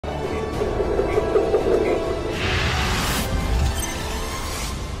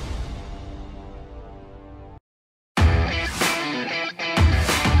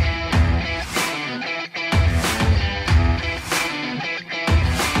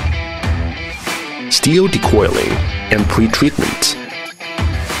steel decoiling, and pre-treatment.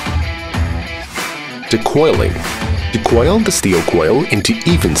 Decoiling. Decoil the steel coil into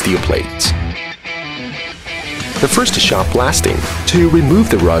even steel plates. The first shot blasting to remove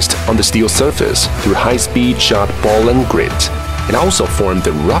the rust on the steel surface through high-speed shot ball and grit, and also form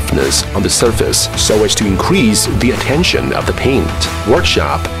the roughness on the surface so as to increase the adhesion of the paint.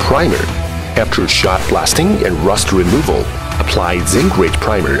 Workshop primer. After shot blasting and rust removal, apply zinc-rich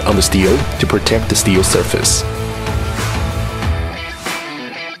primer on the steel to protect the steel surface.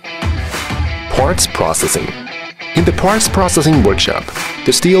 Parts processing. In the parts processing workshop,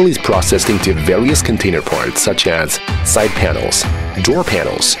 the steel is processed into various container parts such as side panels, door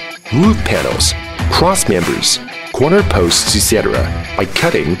panels, roof panels, cross members, corner posts, etc. by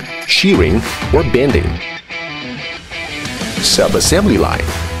cutting, shearing, or bending. Sub-assembly line.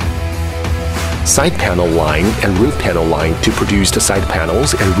 Side panel line and roof panel line to produce the side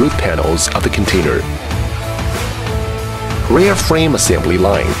panels and roof panels of the container. Rear frame assembly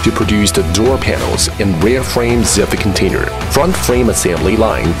line to produce the door panels and rear frames of the container. Front frame assembly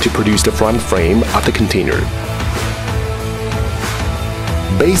line to produce the front frame of the container.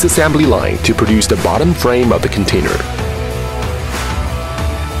 Base assembly line to produce the bottom frame of the container.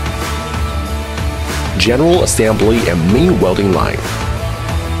 General assembly and main welding line.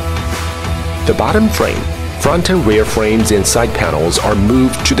 The bottom frame, front and rear frames and side panels are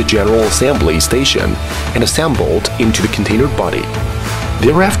moved to the general assembly station and assembled into the container body.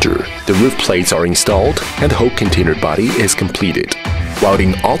 Thereafter, the roof plates are installed and the whole container body is completed,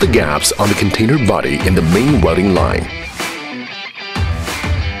 welding all the gaps on the container body in the main welding line.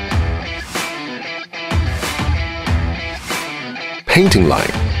 Painting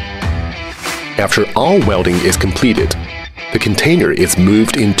line. After all welding is completed, the container is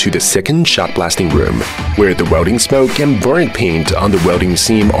moved into the second shot blasting room, where the welding smoke and burnt paint on the welding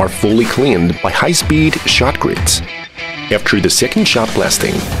seam are fully cleaned by high-speed shot grits. After the second shot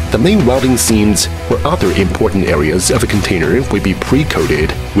blasting, the main welding seams or other important areas of a container will be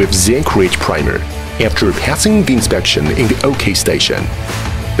pre-coated with zinc-rich primer. After passing the inspection in the OK station,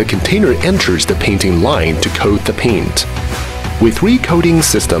 the container enters the painting line to coat the paint. With 3 coating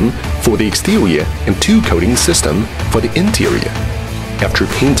system for the exterior and 2 coating system for the interior. After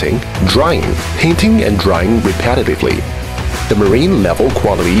painting, painting and drying repetitively, the marine level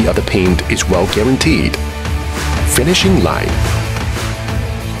quality of the paint is well guaranteed. Finishing line.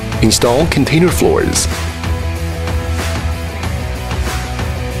 Install container floors.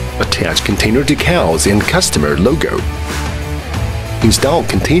 Attach container decals and customer logo. Install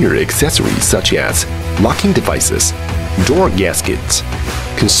container accessories such as locking devices, door gaskets,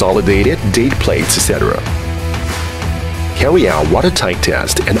 consolidated date plates, etc. Carry out watertight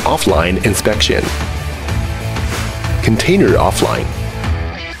test and offline inspection. Container offline.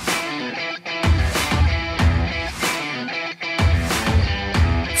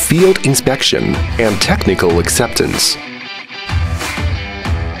 Field inspection and technical acceptance.